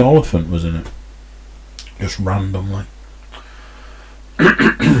 Timothy Olyphant was in it, just randomly.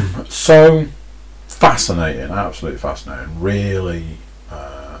 So, fascinating, absolutely fascinating, really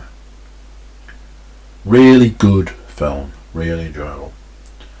good film, really enjoyable.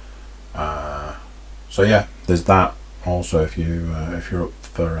 So yeah, there's that. Also, if you're up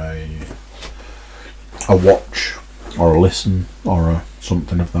for a watch or a listen or a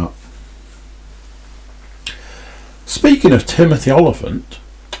something of that. Speaking of Timothy Olyphant,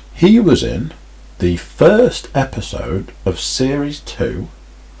 he was in the first episode of Series 2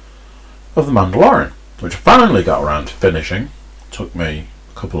 of The Mandalorian, which I finally got around to finishing. Took me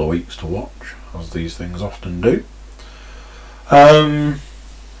a couple of weeks to watch, as these things often do. I've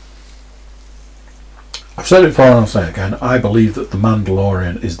said it before and I'll say it again. I believe that The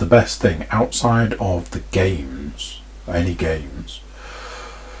Mandalorian is the best thing outside of the games, any games.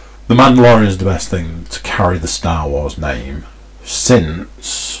 The Mandalorian is the best thing to carry the Star Wars name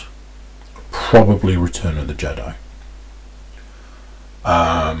since probably Return of the Jedi.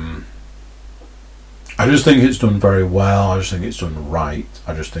 I just think it's done very well. I just think it's done right.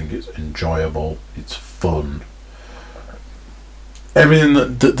 I just think it's enjoyable. It's fun. Everything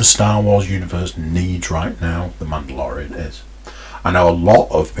that the Star Wars universe needs right now, The Mandalorian is. I know a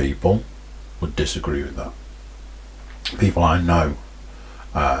lot of people would disagree with that. People I know.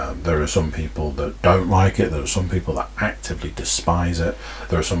 There are some people that don't like it. There are some people that actively despise it.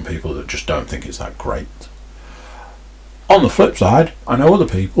 There are some people that just don't think it's that great. On the flip side, I know other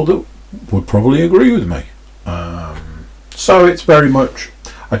people that would probably agree with me. So it's very much,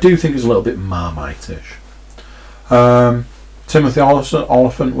 I do think it's a little bit Marmite-ish. Timothy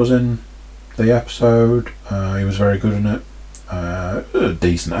Olyphant was in the episode. He was very good in it. A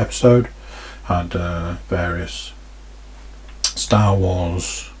decent episode. Had various Star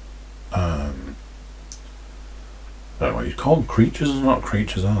Wars, I don't know what you'd call them, creatures? They're not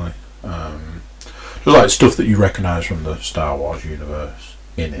creatures, are they? Just like stuff that you recognise from the Star Wars universe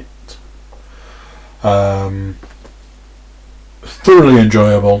in it. Thoroughly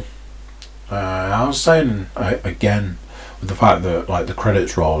enjoyable. I was saying again, with the fact that like the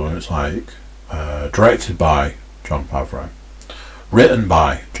credits roll and it's like directed by Jon Favreau, written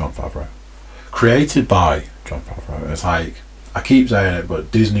by Jon Favreau, created by Jon Favreau. It's like, I keep saying it,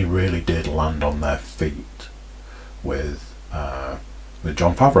 but Disney really did land on their feet with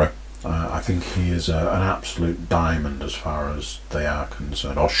Jon Favreau. I think he is an absolute diamond as far as they are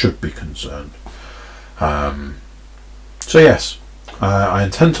concerned, or should be concerned. So yes, I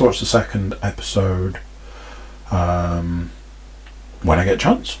intend to watch the second episode when I get a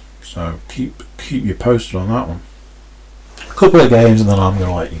chance. So keep you posted on that one. A couple of games and then I'm going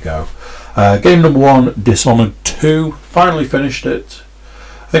to let you go. Game number 1, Dishonored 2. Finally finished it.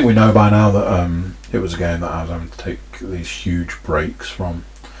 I think we know by now that it was a game that I was having to take these huge breaks from.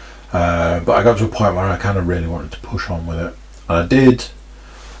 But I got to a point where I kind of really wanted to push on with it. And I did.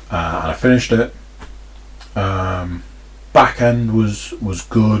 And I finished it. Back end was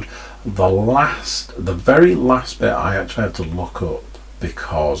good. The very last bit I actually had to look up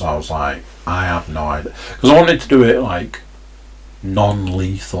because I was like, I have no idea. Because I wanted to do it like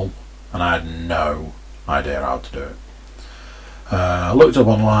non-lethal and I had no idea how to do it. I looked up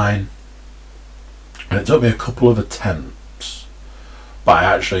online and it took me a couple of attempts, but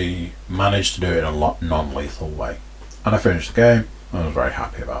I actually managed to do it in a non-lethal way. And I finished the game and I was very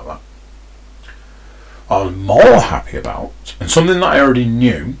happy about that. I was more happy about, and something that I already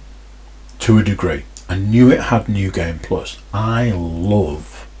knew to a degree. I knew it had New Game Plus. I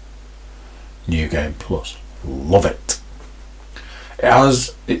love New Game Plus. Love it. It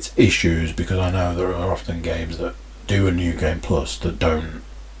has its issues because I know there are often games that do a New Game Plus that don't,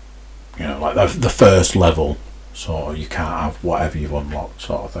 like the first level, sort of, you can't have whatever you've unlocked,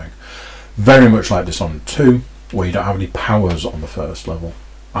 sort of thing. Very much like Dishonored 2, where you don't have any powers on the first level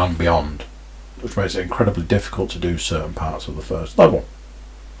and beyond, which makes it incredibly difficult to do certain parts of the first level.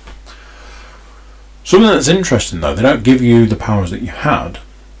 Something that's interesting though, they don't give you the powers that you had,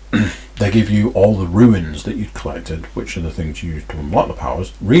 they give you all the ruins that you'd collected, which are the things you use to unlock the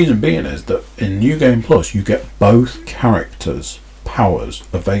powers. Reason being is that in New Game Plus you get both characters' powers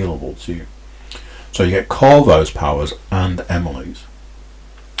available to you. So you get Corvo's powers and Emily's.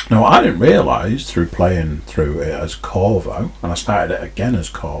 Now I didn't realise through playing through it as Corvo, and I started it again as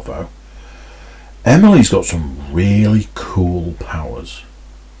Corvo, Emily's got some really cool powers.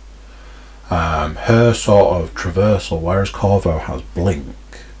 Her sort of traversal, whereas Corvo has Blink,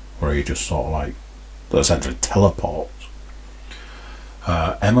 where he just sort of like essentially teleports.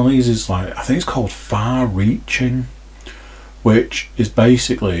 Emily's is like, I think it's called Far Reaching, which is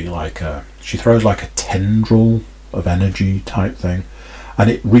basically like she throws like a tendril of energy type thing, and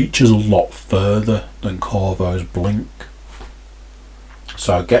it reaches a lot further than Corvo's Blink.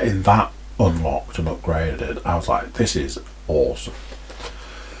 So getting that unlocked and upgraded, I was like, this is awesome.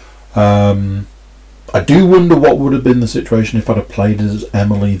 I do wonder what would have been the situation if I'd have played as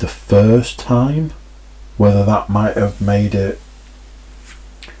Emily the first time, whether that might have made it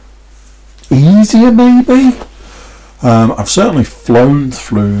easier maybe. I've certainly flown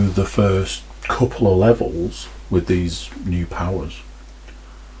through the first couple of levels with these new powers.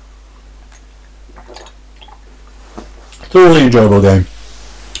 Thoroughly enjoyable game.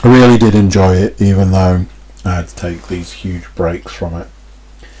 I really did enjoy it, even though I had to take these huge breaks from it.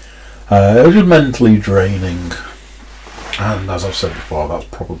 It was just mentally draining, and as I've said before, that's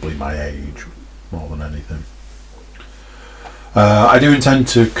probably my age more than anything. I do intend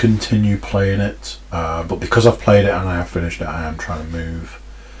to continue playing it, but because I've played it and I have finished it, I am trying to move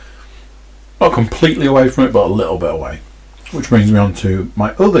not completely away from it, but a little bit away, which brings me on to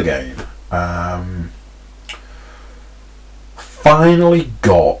my other game. Finally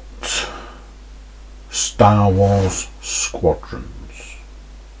got Star Wars Squadrons.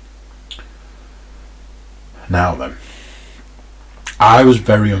 Now then, I was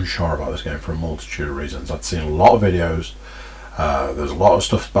very unsure about this game for a multitude of reasons. I'd seen a lot of videos. There's a lot of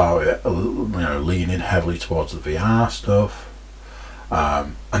stuff about it, leaning heavily towards the VR stuff,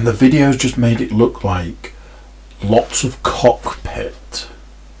 and the videos just made it look like lots of cockpit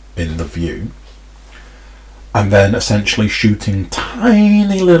in the view, and then essentially shooting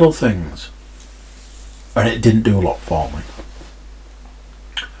tiny little things, and it didn't do a lot for me.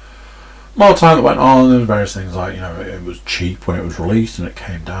 More time that went on, there were various things like, it was cheap when it was released and it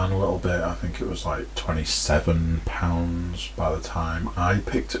came down a little bit. I think it was like £27 by the time I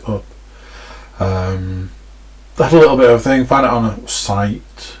picked it up. Had a little bit of a thing, found it on a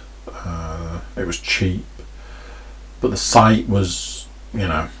site, it was cheap, but the site was,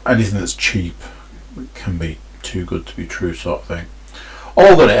 anything that's cheap can be too good to be true sort of thing.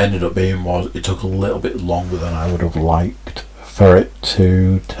 All that it ended up being was it took a little bit longer than I would have liked for it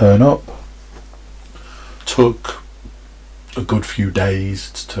to turn up. Took a good few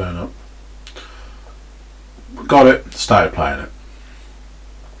days to turn up. Got it, started playing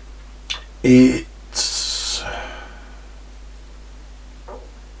it.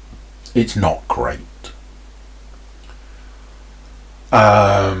 It's not great.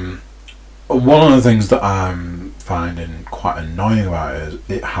 One of the things that I'm finding quite annoying about it is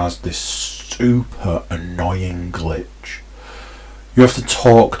it has this super annoying glitch. You have to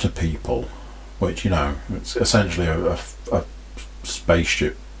talk to people, which, it's essentially a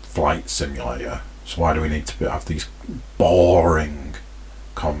spaceship flight simulator. So why do we need to have these boring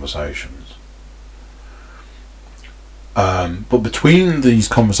conversations? But between these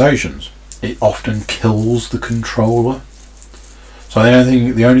conversations, it often kills the controller. So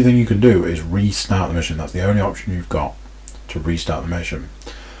the only thing you can do is restart the mission. That's the only option you've got to restart the mission,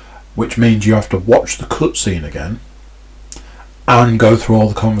 which means you have to watch the cutscene again and go through all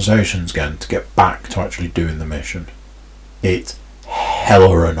the conversations again to get back to actually doing the mission. It's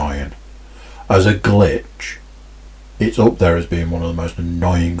hella annoying. As a glitch, it's up there as being one of the most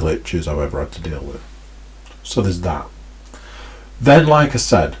annoying glitches I've ever had to deal with. So there's that. Then, like I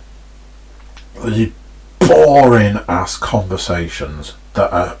said, there's boring ass conversations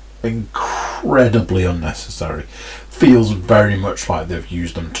that are incredibly unnecessary. Feels very much like they've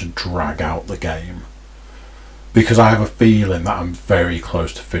used them to drag out the game. because I have a feeling that I'm very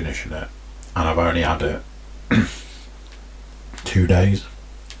close to finishing it, and I've only had it 2 days.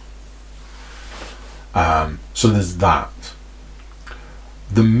 So there's that.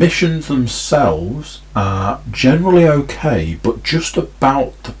 The missions themselves are generally okay, but just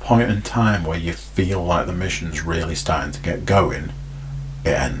about the point in time where you feel like the mission's really starting to get going, it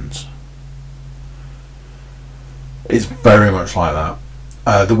ends. It's very much like that.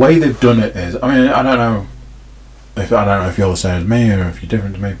 The way they've done it is, I mean, I don't know if you're the same as me or if you're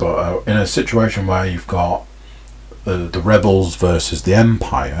different to me, but in a situation where you've got the rebels versus the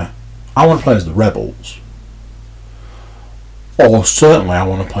Empire, I want to play as the rebels. Or certainly I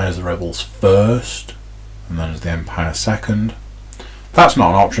want to play as the rebels first, and then as the Empire second. That's not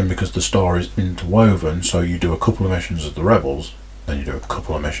an option because the story is interwoven, so you do a couple of missions as the rebels, then you do a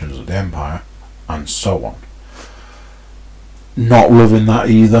couple of missions as the Empire, and so on. Not loving that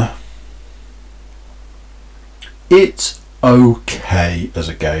either. It's okay as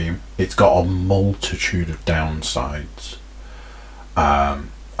a game. It's got a multitude of downsides,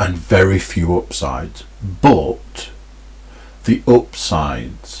 and very few upsides, but the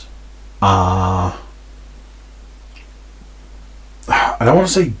upsides are, I don't want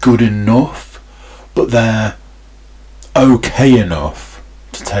to say good enough, but they're okay enough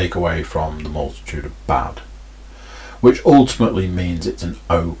to take away from the multitude of bad, which ultimately means it's an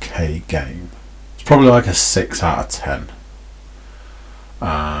okay game. It's probably like a 6 out of 10.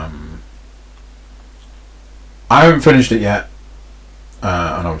 I haven't finished it yet,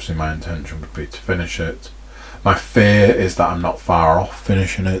 and obviously my intention would be to finish it. My fear is that I'm not far off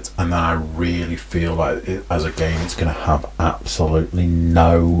finishing it, and then I really feel like as a game it's going to have not absolutely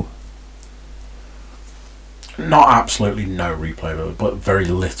no replayability, but very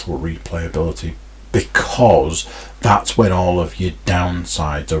little replayability, because that's when all of your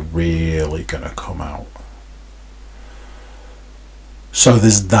downsides are really going to come out. So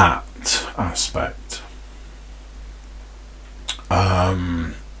there's that aspect.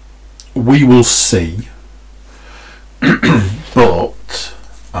 We will see. But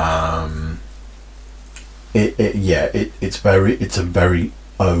it's a very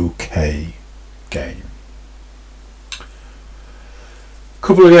okay game.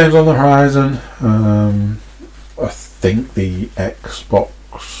 Couple of games on the horizon. I think the Xbox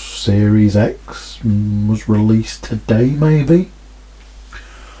Series X was released today, maybe.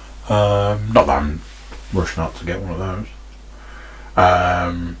 Not that I'm rushing out to get one of those.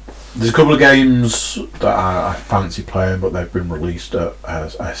 There's a couple of games that I fancy playing, but they've been released at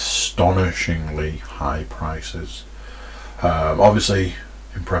astonishingly high prices. Obviously,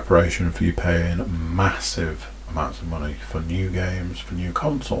 in preparation for you paying massive amounts of money for new games, for new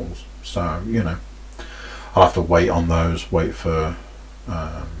consoles. So, you know, I'll have to wait on those, wait for,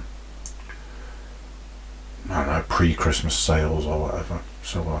 I don't know, pre-Christmas sales or whatever.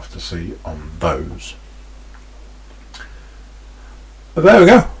 So we'll have to see on those. But there we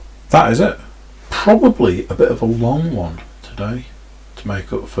go. That is it. Probably a bit of a long one today to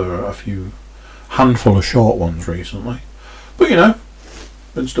make up for a handful of short ones recently. But you know,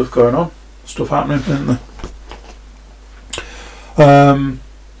 been stuff going on, stuff happening, isn't there?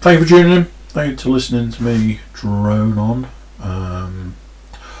 Thank you for tuning in. Thank you for listening to me drone on.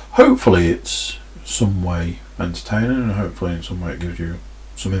 Hopefully it's some way entertaining, and hopefully in some way it gives you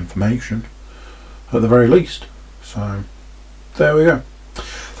some information at the very least. So there we go.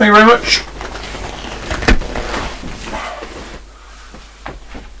 Thank you very much.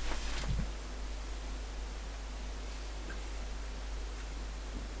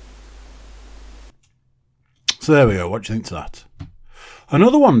 So there we go. What do you think to that?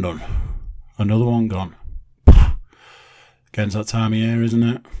 Another one done. Another one gone. Against that time of year, isn't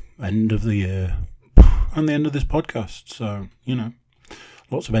it? End of the year. And the end of this podcast. So, you know,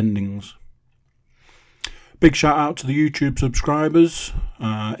 lots of endings. Big shout out to the YouTube subscribers.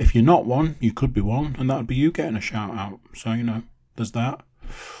 If you're not one, you could be one, and that would be you getting a shout out. So, you know, there's that.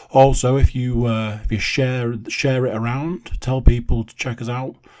 Also, if you share it around, tell people to check us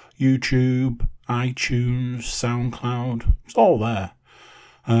out. YouTube, iTunes, SoundCloud, it's all there.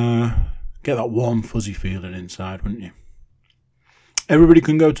 Get that warm, fuzzy feeling inside, wouldn't you? Everybody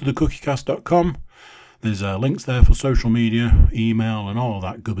can go to thecookiecast.com. There's links there for social media, email, and all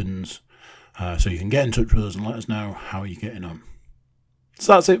that gubbins. So you can get in touch with us and let us know how you're getting on.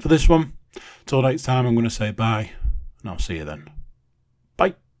 So that's it for this one. Till next time, I'm going to say bye, and I'll see you then.